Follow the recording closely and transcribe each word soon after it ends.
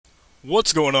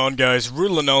What's going on, guys?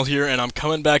 Rulinel here, and I'm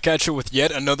coming back at you with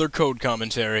yet another code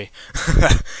commentary.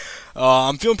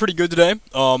 I'm feeling pretty good today.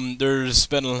 There's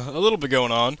been a little bit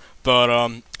going on,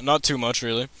 but not too much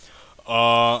really.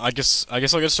 I guess I'll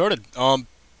get started.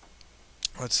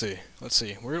 Let's see.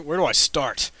 Where do I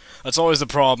start? That's always the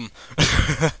problem.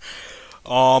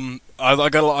 I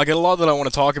got a lot that I want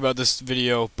to talk about this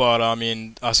video, but I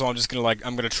mean, so I'm just gonna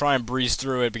I'm gonna try and breeze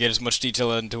through it, but get as much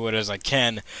detail into it as I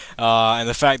can. And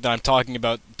the fact that I'm talking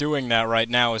about doing that right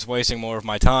now is wasting more of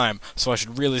my time, so I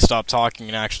should really stop talking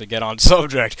and actually get on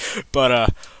subject.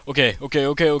 But okay.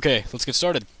 Let's get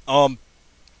started.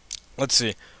 Let's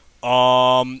see.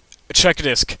 Check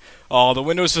disk.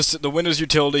 The Windows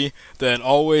utility that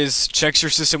always checks your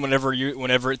system whenever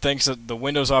it thinks that the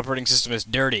Windows operating system is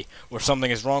dirty or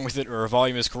something is wrong with it or a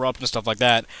volume is corrupt and stuff like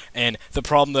that. And the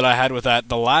problem that I had with that,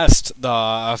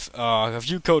 a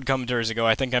few code commentaries ago,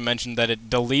 I think I mentioned that it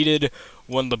deleted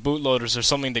one of the bootloaders or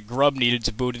something that Grub needed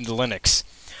to boot into Linux.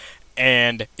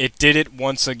 And it did it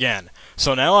once again.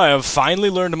 So now I have finally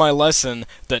learned my lesson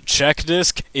that check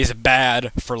disk is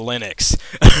bad for Linux.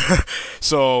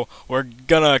 So we're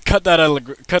gonna cut that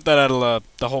out of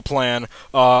the whole plan.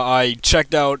 I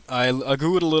checked out, I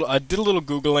googled a little, I did a little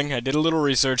googling, I did a little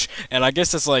research, and I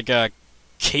guess it's like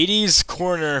Katie's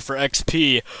Corner for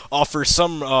XP offers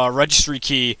some registry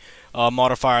key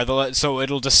modifier, so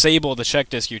it'll disable the check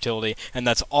disk utility, and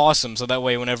that's awesome. So that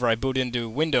way, whenever I boot into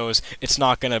Windows, it's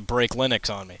not going to break Linux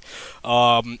on me.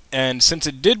 And since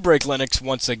it did break Linux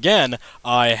once again,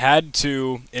 I had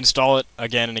to install it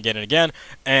again and again and again.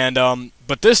 And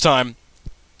but this time,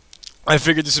 I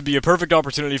figured this would be a perfect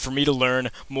opportunity for me to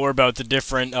learn more about the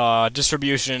different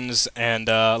distributions and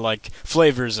like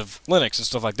flavors of Linux and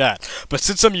stuff like that. But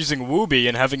since I'm using Wooby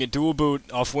and having it dual boot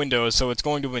off Windows, so it's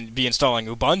going to be installing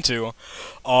Ubuntu,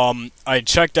 I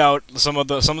checked out some of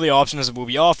the options that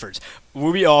Wooby offers.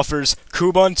 Wooby offers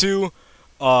Kubuntu,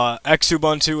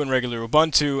 Xubuntu and regular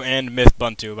Ubuntu, and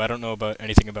Mythbuntu. I don't know about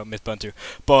anything about Mythbuntu,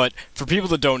 but for people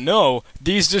that don't know,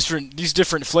 these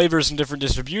different flavors and different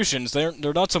distributions, they're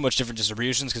not so much different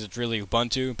distributions because it's really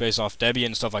Ubuntu based off Debian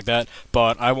and stuff like that.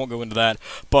 But I won't go into that.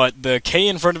 But the K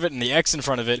in front of it and the X in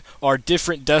front of it are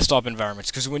different desktop environments.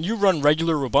 Because when you run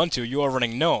regular Ubuntu, you are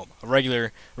running GNOME, a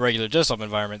regular desktop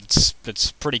environment.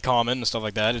 That's pretty common and stuff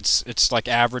like that. It's like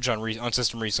average on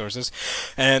system resources.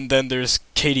 And then there's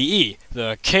KDE,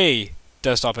 the K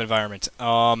desktop environment,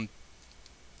 and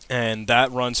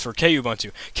that runs for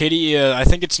KUbuntu. KDE, I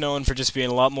think it's known for just being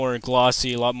a lot more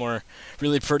glossy, a lot more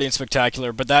really pretty and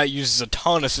spectacular, but that uses a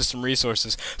ton of system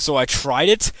resources. So I tried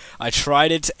it,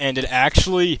 and it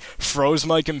actually froze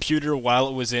my computer while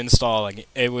it was installing.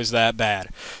 It was that bad.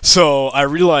 So I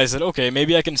realized that, okay,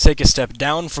 maybe I can take a step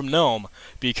down from GNOME,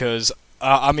 because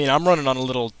I mean, I'm running on a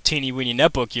little teeny-weeny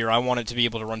netbook here. I want it to be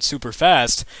able to run super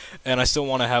fast, and I still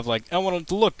want to have, I want it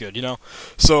to look good, you know?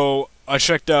 So I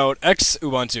checked out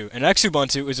Xubuntu, and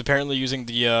Xubuntu is apparently using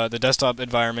the desktop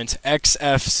environment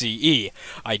XFCE.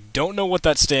 I don't know what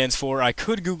that stands for. I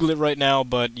could Google it right now,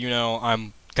 but, you know,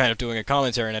 I'm kind of doing a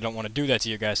commentary, and I don't want to do that to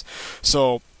you guys.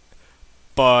 So,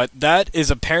 but that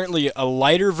is apparently a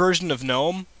lighter version of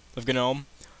GNOME,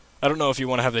 I don't know if you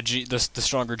want to have the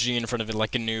stronger G in front of it,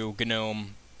 like GNU,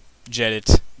 GNOME,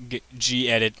 Gedit,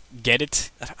 Gedit, Gedit.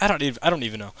 I don't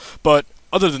even know. But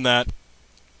other than that,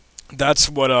 that's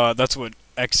what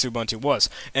Xubuntu was.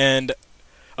 And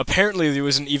apparently there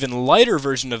was an even lighter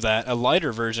version of that,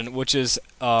 which is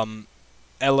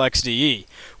LXDE,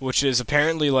 which is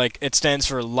apparently it stands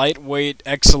for Lightweight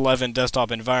X11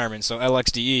 Desktop Environment, so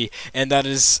LXDE, and that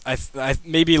is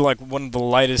maybe one of the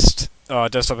lightest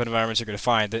desktop environments you're going to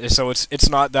find. So it's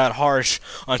not that harsh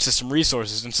on system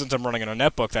resources, and since I'm running on a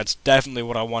netbook, that's definitely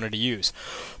what I wanted to use.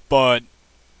 But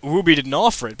Wooby didn't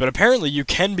offer it, but apparently you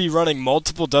can be running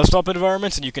multiple desktop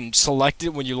environments and you can select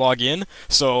it when you log in,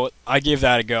 so I gave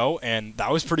that a go, and that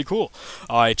was pretty cool.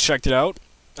 I checked it out.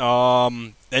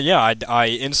 And yeah, I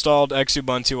installed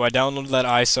Xubuntu, I downloaded that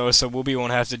ISO, so Wooby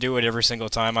won't have to do it every single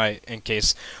time in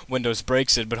case Windows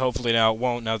breaks it, but hopefully now it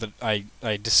won't, now that I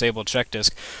disabled check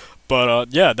disk.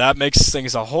 But yeah, that makes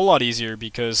things a whole lot easier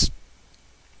because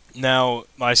now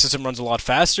my system runs a lot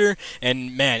faster,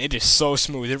 and man, it is so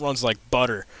smooth. It runs like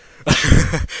butter.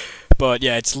 But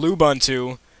yeah, it's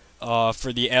Lubuntu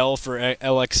for the L for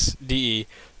LXDE.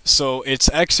 So it's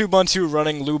Xubuntu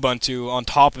running Lubuntu on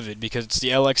top of it because it's the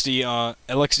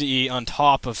LXDE on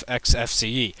top of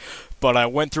XFCE. But I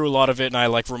went through a lot of it and I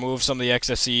removed some of the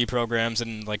XFCE programs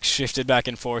and shifted back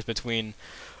and forth between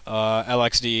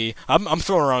LXDE. I'm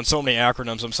throwing around so many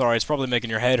acronyms, I'm sorry, it's probably making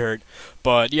your head hurt.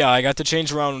 But yeah, I got to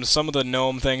change around some of the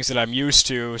GNOME things that I'm used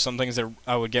to, some things that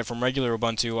I would get from regular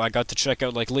Ubuntu. I got to check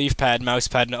out like LeafPad,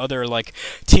 Mousepad, and other like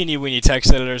teeny weeny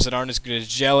text editors that aren't as good as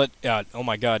Gellit. Oh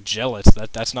my god,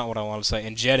 Gellit. That's not what I want to say.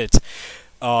 And Jedit.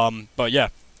 But yeah,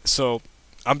 so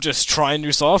I'm just trying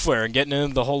new software and getting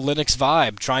into the whole Linux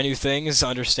vibe. Try new things,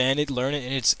 understand it, learn it,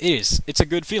 and it's a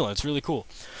good feeling. It's really cool.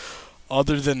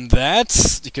 Other than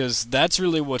that, because that's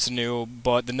really what's new,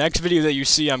 but the next video that you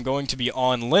see, I'm going to be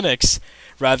on Linux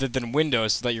rather than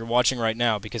Windows that you're watching right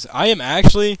now, because I am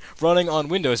actually running on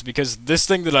Windows, because this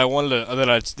thing that I wanted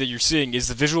to, that you're seeing is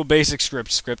the Visual Basic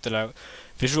script that I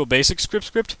Visual Basic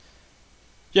script.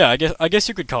 Yeah, I guess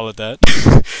you could call it that,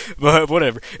 but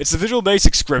whatever. It's the Visual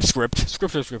Basic script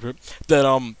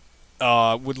that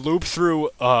would loop through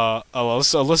a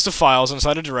list of files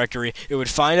inside a directory. It would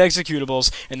find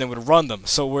executables and then would run them.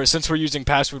 So since we're using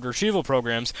password retrieval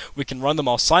programs, we can run them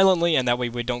all silently, and that way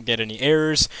we don't get any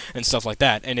errors and stuff like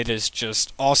that. And it is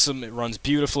just awesome. It runs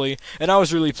beautifully, and I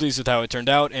was really pleased with how it turned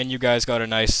out. And you guys got a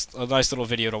nice little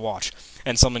video to watch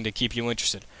and something to keep you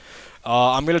interested.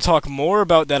 I'm going to talk more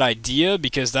about that idea,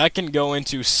 because that can go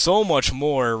into so much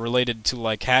more related to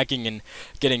like hacking and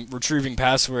retrieving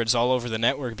passwords all over the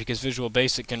network, because Visual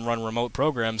Basic can run remote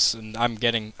programs, and I'm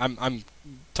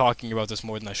talking about this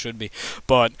more than I should be,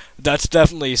 but that's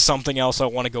definitely something else I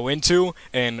want to go into,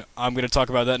 and I'm going to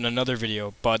talk about that in another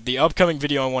video. But the upcoming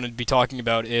video I want to be talking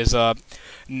about is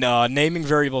naming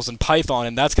variables in Python,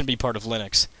 and that's going to be part of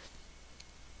Linux.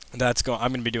 I'm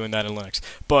going to be doing that in Linux.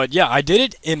 But yeah, I did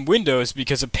it in Windows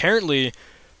because apparently,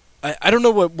 I don't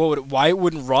know why it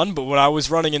wouldn't run, but when I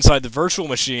was running inside the virtual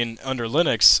machine under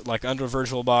Linux, like under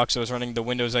VirtualBox, I was running the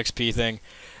Windows XP thing,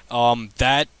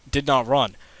 that did not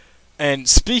run. And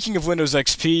speaking of Windows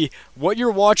XP, what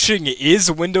you're watching is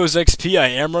Windows XP. I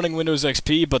am running Windows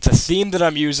XP, but the theme that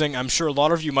I'm using, I'm sure a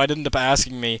lot of you might end up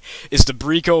asking me, is the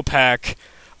Brico Pack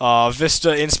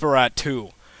Vista Inspirat 2.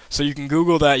 So you can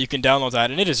Google that, you can download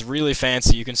that, and it is really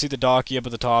fancy. You can see the docky up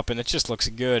at the top, and it just looks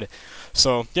good.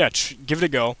 So yeah, give it a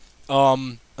go.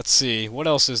 Let's see, what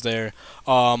else is there?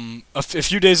 A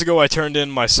few days ago I turned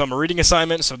in my summer reading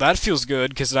assignment, so that feels good,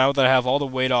 because now that I have all the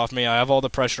weight off me, I have all the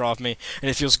pressure off me, and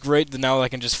it feels great that now I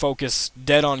can just focus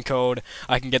dead on code.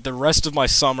 I can get the rest of my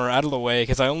summer out of the way,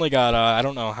 because I only got, I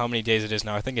don't know how many days it is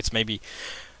now. I think it's maybe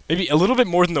a little bit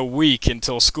more than a week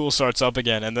until school starts up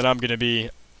again, and then I'm going to be...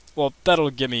 Well,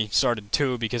 that'll get me started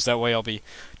too, because that way I'll be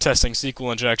testing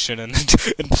SQL injection and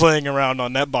and playing around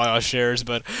on NetBIOS shares,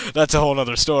 but that's a whole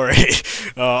other story.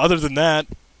 Other than that,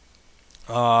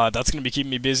 that's going to be keeping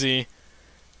me busy,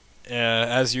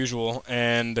 as usual,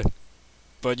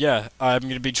 but yeah, I'm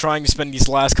going to be trying to spend these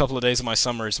last couple of days of my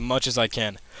summer as much as I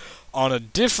can. On a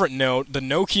different note, the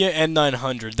Nokia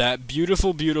N900, that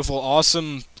beautiful, beautiful,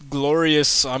 awesome,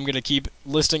 glorious, I'm going to keep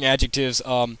listing adjectives,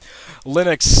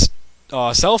 Linux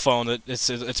cell phone.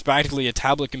 It's practically a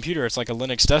tablet computer. It's like a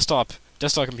Linux desktop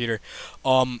computer.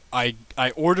 I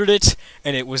ordered it,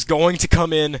 and it was going to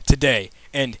come in today.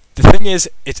 And the thing is,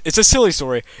 it's a silly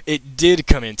story. It did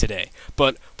come in today,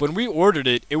 but when we ordered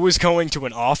it, it was going to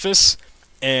an office,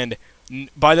 and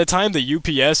by the time the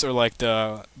UPS or like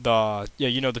the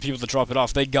people that drop it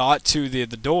off, they got to the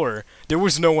door, there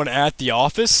was no one at the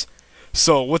office.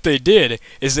 So what they did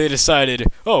is they decided,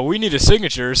 oh, we need a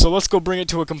signature, so let's go bring it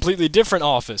to a completely different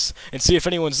office and see if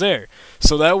anyone's there.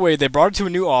 So that way they brought it to a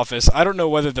new office. I don't know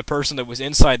whether the person that was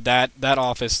inside that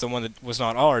office, the one that was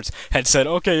not ours, had said,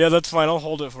 okay, yeah, that's fine, I'll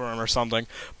hold it for him or something.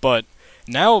 But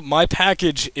now my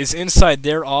package is inside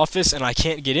their office, and I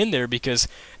can't get in there because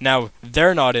now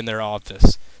they're not in their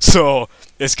office. So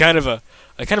it's kind of a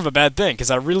bad thing,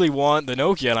 because I really want the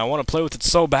Nokia and I want to play with it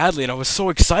so badly, and I was so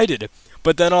excited.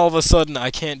 But then all of a sudden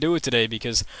I can't do it today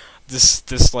because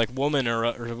this like woman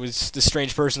or this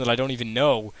strange person that I don't even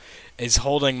know is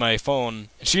holding my phone.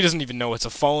 She doesn't even know it's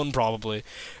a phone probably,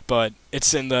 but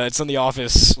it's in the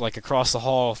office like across the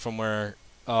hall from where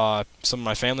some of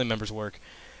my family members work.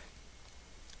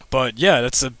 But yeah,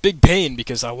 that's a big pain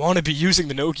because I want to be using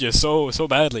the Nokia so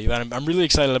badly. I'm really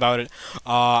excited about it.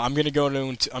 I'm gonna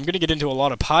get into a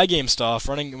lot of Pygame stuff,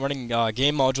 running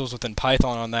game modules within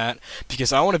Python on that,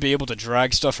 because I want to be able to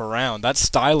drag stuff around. That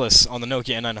stylus on the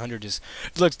Nokia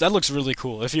N900 looks really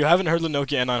cool. If you haven't heard the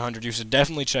Nokia N900, you should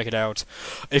definitely check it out.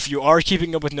 If you are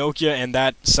keeping up with Nokia and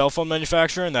that cell phone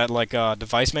manufacturer and that like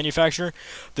device manufacturer,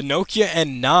 the Nokia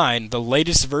N9, the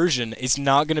latest version, is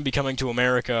not going to be coming to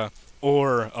America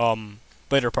or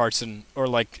later parts or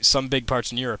like some big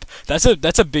parts in Europe. That's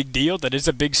a big deal. That is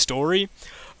a big story.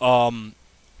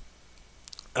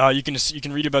 You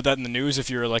can read about that in the news if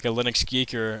you're like a Linux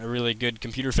geek or a really good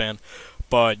computer fan.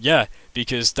 But yeah,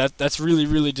 because that's really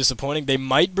really disappointing. They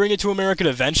might bring it to America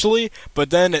eventually, but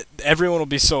then everyone will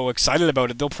be so excited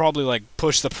about it, they'll probably like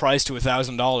push the price to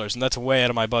 $1,000, and that's way out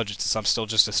of my budget since I'm still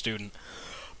just a student.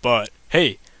 But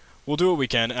hey, we'll do what we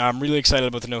can. I'm really excited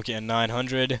about the Nokia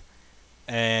N900,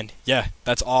 and yeah,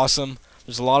 that's awesome.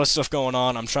 There's a lot of stuff going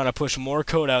on. I'm trying to push more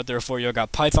code out there for you. I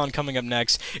got Python coming up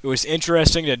next. It was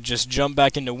interesting to just jump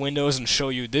back into Windows and show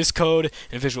you this code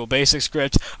in Visual Basic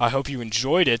Script. I hope you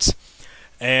enjoyed it.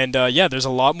 And yeah, there's a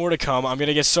lot more to come. I'm going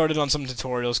to get started on some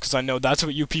tutorials because I know that's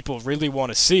what you people really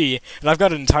want to see. And I've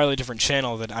got an entirely different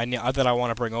channel that I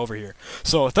want to bring over here.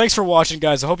 So thanks for watching,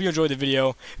 guys. I hope you enjoyed the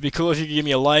video. It'd be cool if you could give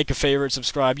me a like, a favorite,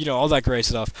 subscribe, you know, all that great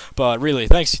stuff. But really,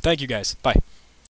 thank you guys. Bye.